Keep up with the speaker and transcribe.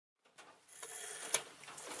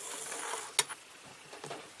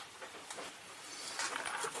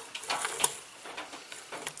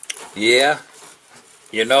Yeah,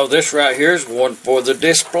 you know, this right here is one for the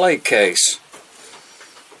display case.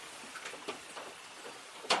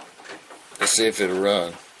 Let's see if it'll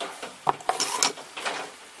run.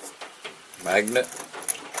 Magnet.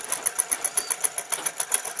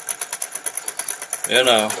 You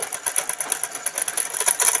know,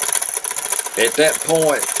 at that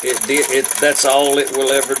point, that's all it will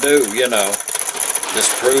ever do, you know.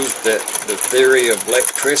 Just proves that the theory of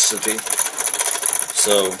electricity.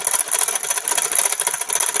 So,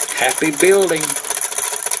 happy building.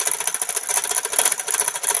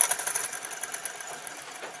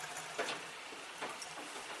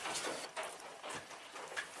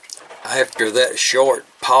 After that short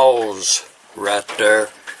pause right there,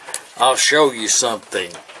 I'll show you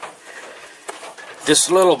something.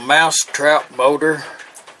 This little mousetrap motor.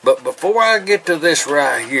 But before I get to this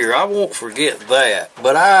right here, I won't forget that.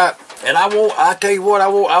 But I tell you what, I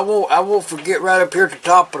won't forget right up here at the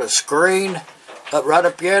top of the screen, right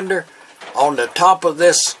up yonder, on the top of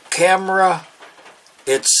this camera.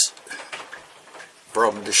 It's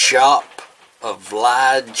from the shop of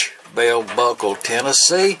Lige Bell Buckle,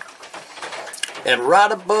 Tennessee. And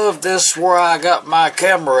right above this where I got my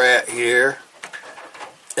camera at here,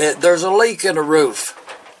 there's a leak in the roof.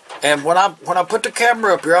 And when I put the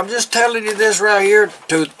camera up here, I'm just telling you this right here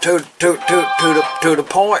to the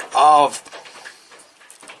point of,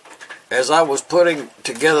 as I was putting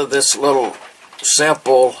together this little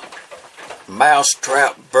simple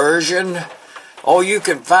mousetrap version. Oh, you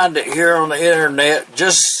can find it here on the internet.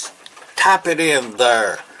 Just type it in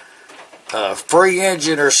there. Free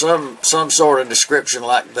engine or some sort of description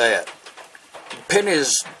like that.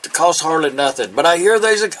 Pennies cost hardly nothing. But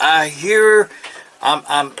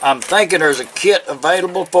I'm thinking there's a kit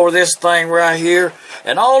available for this thing right here,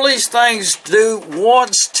 and all these things do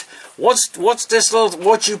once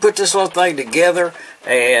you put this little thing together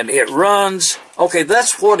and it runs. Okay,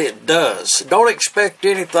 that's what it does. Don't expect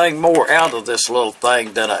anything more out of this little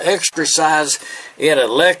thing than an exercise in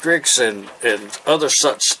electrics and other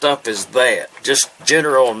such stuff as that. Just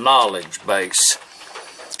general knowledge base.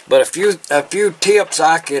 But a few tips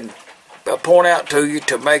I can point out to you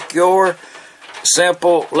to make your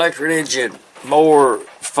simple electric engine more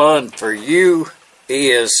fun for you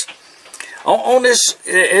is on this.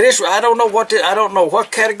 I don't know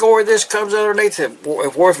what category this comes underneath.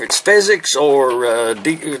 If it's physics or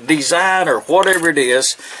design or whatever it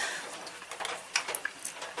is.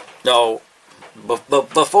 No, but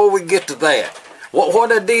before we get to that,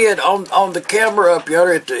 what I did on the camera up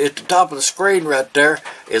yonder at the top of the screen right there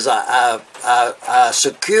is I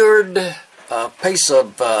secured a piece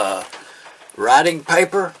of writing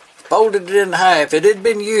paper, folded it in half. It had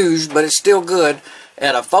been used, but it's still good.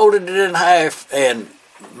 And I folded it in half and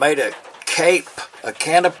made a cape, a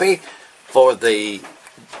canopy for the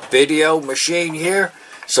video machine here,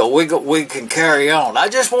 so we can carry on. I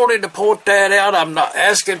just wanted to point that out. I'm not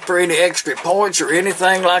asking for any extra points or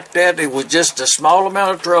anything like that. It was just a small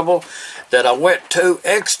amount of trouble that I went to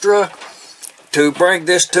extra to bring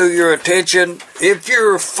this to your attention. If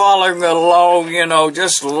you're following along, you know,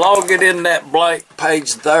 just log it in that blank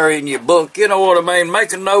page there in your book. You know what I mean?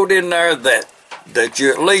 Make a note in there that you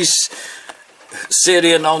at least sit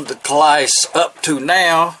in on the class up to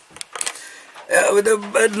now.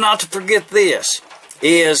 Not to forget this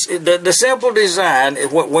is the simple design.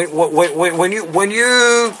 When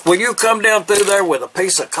you come down through there with a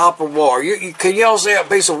piece of copper wire, can y'all see a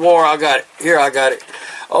piece of wire? I got it here. I got it.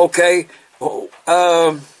 Okay.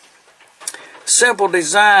 Simple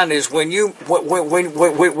design is when you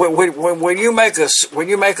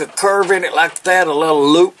make a curve in it like that, a little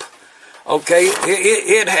loop. Okay,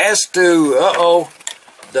 it has to.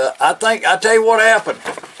 I tell you what happened.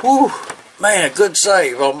 Whew, man, good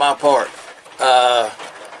save on my part.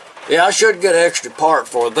 Yeah, I should get an extra part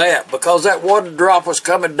for that because that water drop was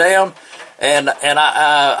coming down, and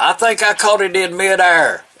I think I caught it in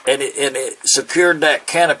midair. And it secured that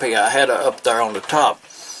canopy I had up there on the top.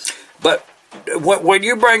 But when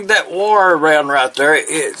you bring that wire around right there,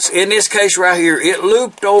 it's in this case right here, it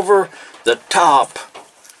looped over the top.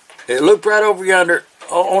 It looped right over yonder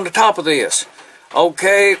on the top of this.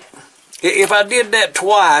 Okay, if I did that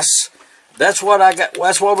twice, that's what I got.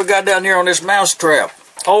 That's what we got down here on this mousetrap.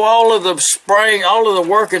 Oh, all of the spring, all of the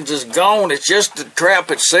workings is gone. It's just the trap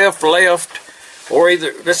itself left. Or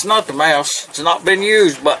either, it's not the mouse, it's not been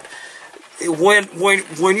used, but when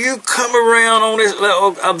you come around on this,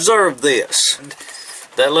 observe this.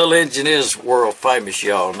 That little engine is world famous,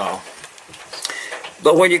 y'all know.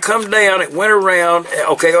 But when you come down, it went around,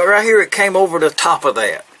 okay, right here it came over the top of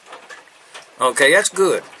that. Okay, that's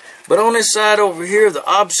good. But on this side over here, the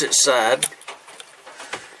opposite side,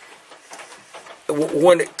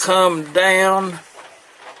 when it come down,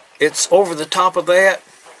 it's over the top of that,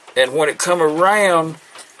 and when it come around,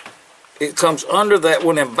 it comes under that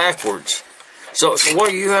one and backwards. So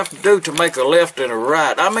what you have to do to make a left and a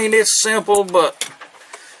right. I mean, it's simple, but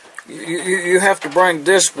you have to bring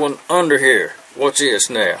this one under here. Watch this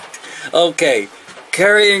now. Okay,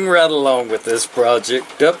 carrying right along with this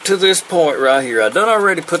project up to this point right here. I done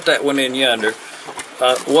already put that one in yonder.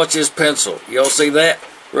 Watch this pencil. Y'all see that?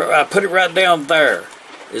 I put it right down there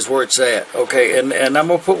is where it's at. Okay, and I'm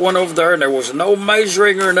going to put one over there, and there was no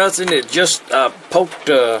measuring or nothing. It just poked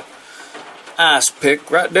ice pick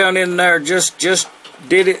right down in there. Just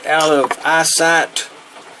did it out of eyesight.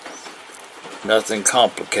 Nothing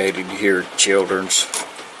complicated here, childrens.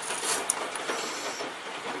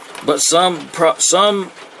 But some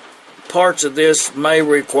parts of this may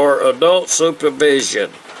require adult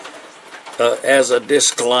supervision as a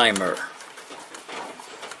disclaimer.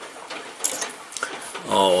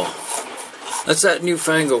 Oh, that's that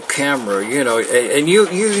newfangled camera, you know, and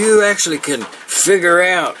you actually can figure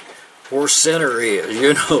out where center is,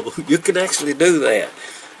 you know. You can actually do that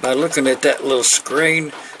by looking at that little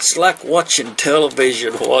screen. It's like watching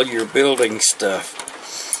television while you're building stuff.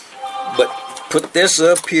 But put this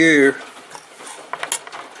up here.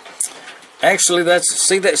 Actually,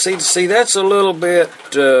 see that's a little bit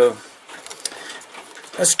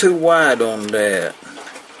that's too wide on that.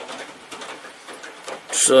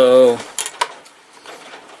 So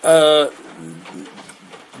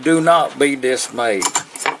do not be dismayed.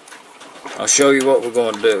 I'll show you what we're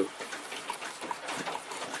going to do.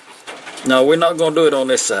 No, we're not going to do it on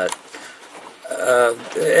this side.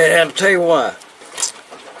 And I'll tell you why.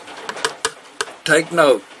 Take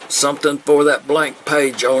note. Something for that blank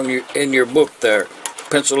page in your book there.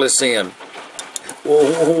 Pencil this in.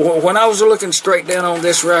 When I was looking straight down on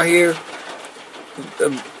this right here,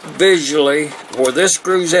 visually, where this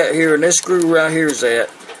screw's at here and this screw right here is at,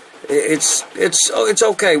 it's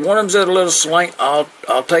okay. One of them's at a little slant. I'll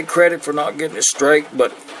take credit for not getting it straight,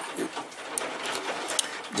 but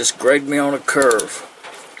just grade me on a curve.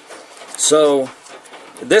 So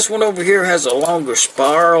this one over here has a longer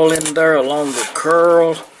spiral in there, a longer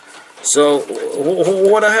curl. So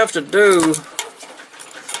what I have to do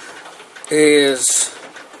is,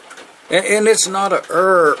 and it's not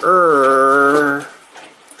a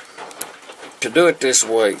to do it this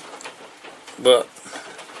way, but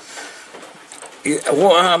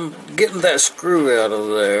well, I'm getting that screw out of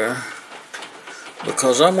there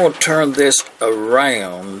because I'm going to turn this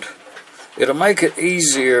around. It'll make it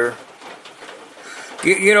easier.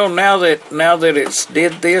 You know, now that it's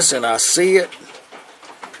did this and I see it,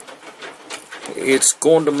 it's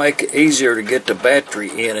going to make it easier to get the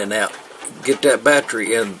battery in and out. Get that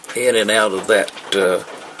battery in and out of that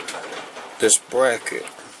this bracket.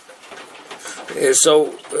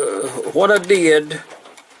 So what I did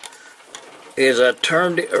is I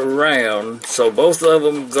turned it around so both of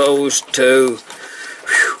them goes to.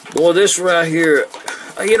 Boy, this right here,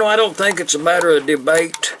 you know, I don't think it's a matter of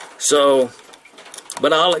debate. So,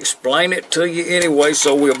 but I'll explain it to you anyway,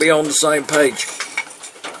 so we'll be on the same page.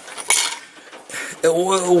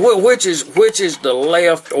 Which is the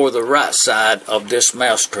left or the right side of this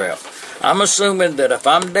mousetrap? I'm assuming that if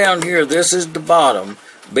I'm down here, this is the bottom,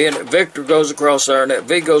 being that Victor goes across there and that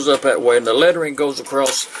V goes up that way, and the lettering goes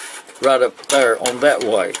across right up there on that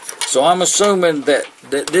way. So I'm assuming that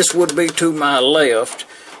this would be to my left,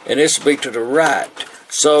 and this would be to the right.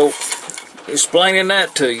 So, explaining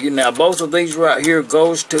that to you, now both of these right here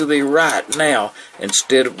goes to the right now,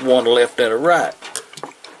 instead of one left and a right.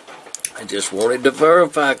 I just wanted to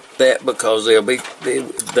verify that because there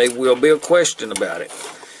will be a question about it.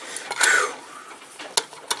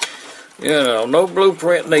 Whew. You know, no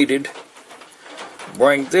blueprint needed.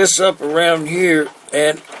 Bring this up around here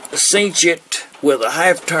and cinch it with a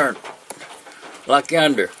half turn, like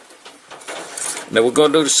yonder. Now we're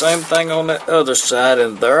going to do the same thing on that other side,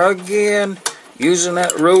 and there again, using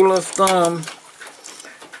that rule of thumb,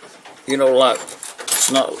 you know, like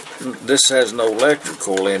it's not, this has no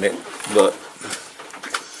electrical in it, but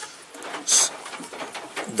it's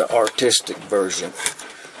the artistic version.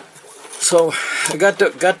 So I got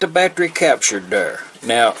the battery captured there.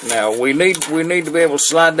 Now we need to be able to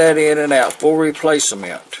slide that in and out for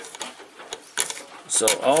replacement. So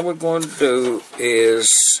all we're going to do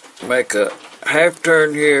is make a half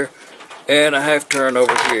turn here and a half turn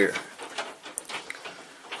over here.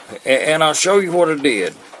 And I'll show you what I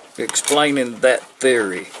did, explaining that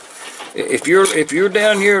theory. If you're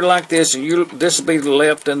down here like this, and this will be the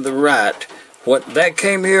left and the right. When that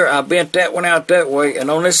came here, I bent that one out that way,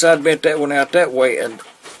 and on this side bent that one out that way, and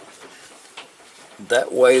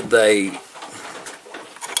that way they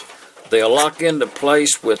they'll lock into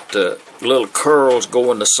place with the little curls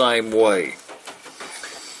going the same way.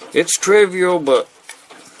 It's trivial, but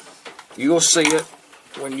you'll see it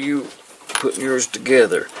when you put yours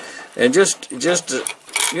together. And just you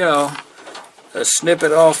know, snip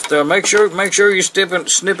it off there. Make sure you're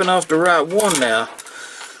snipping off the right one now.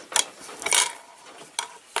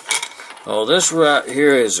 Oh, this right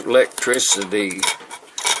here is electricity.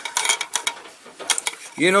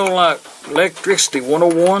 You know, like electricity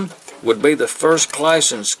 101 would be the first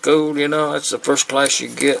class in school. You know, that's the first class you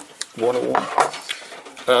get,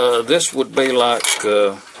 101. This would be like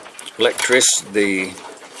electricity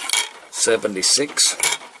 76.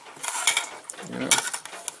 You know,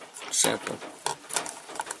 simple.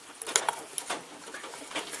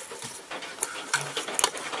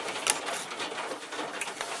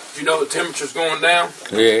 You know the temperature's going down?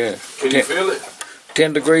 Yeah. Can you feel it?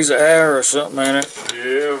 10 degrees an hour or something, ain't it?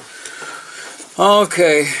 Yeah.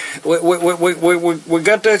 Okay, we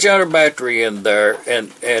got that other battery in there,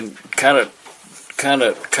 and kind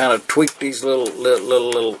of tweak these little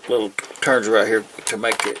turns right here to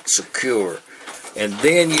make it secure, and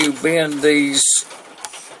then you bend these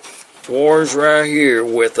wires right here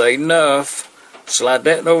with enough. Slide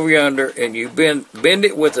that over yonder, and you bend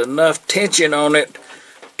it with enough tension on it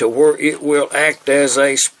to where it will act as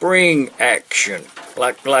a spring action,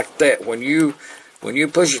 like that. When you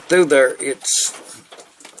push it through there, you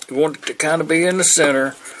want it to kind of be in the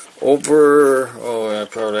center over, I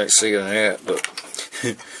probably ain't seeing that, but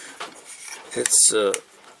it's,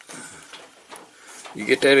 you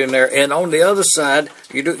get that in there. And on the other side,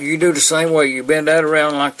 you do the same way. You bend that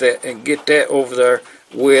around like that and get that over there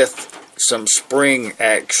with some spring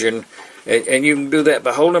action. And you can do that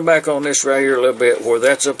by holding back on this right here a little bit where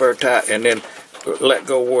that's up there tight, and then let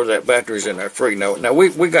go where that battery's in there free. Now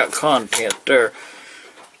we got content there.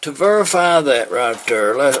 To verify that right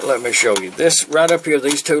there, let me show you. This right up here,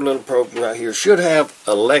 these two little probes right here should have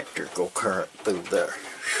electrical current through there.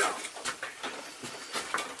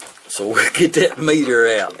 So we'll get that meter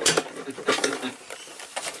out.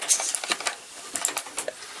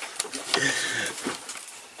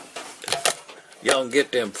 Y'all can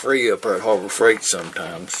get them free up there at Harbor Freight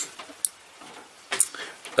sometimes.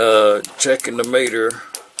 Checking the meter.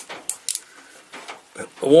 I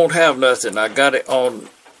won't have nothing. I got it on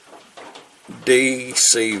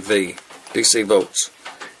DC volts.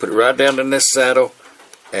 Put it right down in this saddle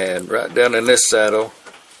and right down in this saddle.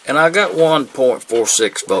 And I got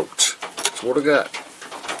 1.46 volts. That's what I got.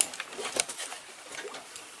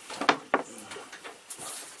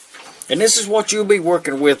 And this is what you'll be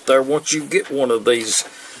working with there once you get one of these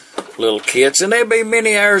little kits. And there'll be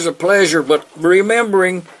many hours of pleasure, but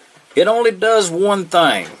remembering it only does one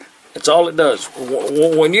thing. That's all it does.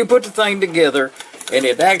 When you put the thing together and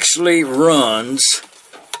it actually runs,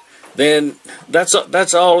 then that's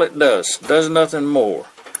all it does. It does nothing more.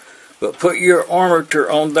 But put your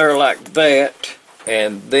armature on there like that,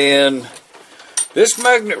 and then this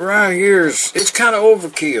magnet right here it's kind of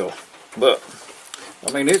overkill, but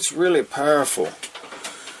I mean, it's really powerful.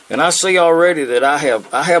 And I see already that I have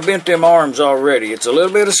bent them arms already. It's a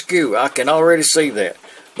little bit askew. I can already see that.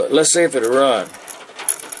 But let's see if it'll run.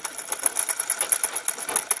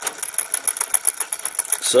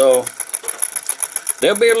 So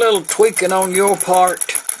there'll be a little tweaking on your part.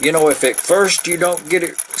 You know, if at first you don't get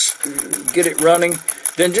it running,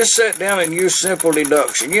 then just sit down and use simple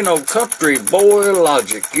deduction. You know, country boy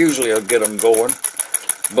logic usually will get them going.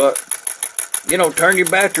 But you know, turn your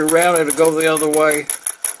battery around, it'll go the other way.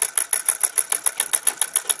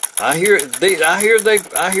 I hear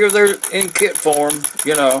they're in kit form,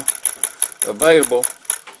 you know, available.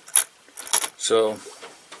 So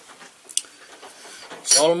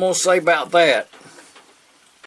that's all I'm gonna say about that.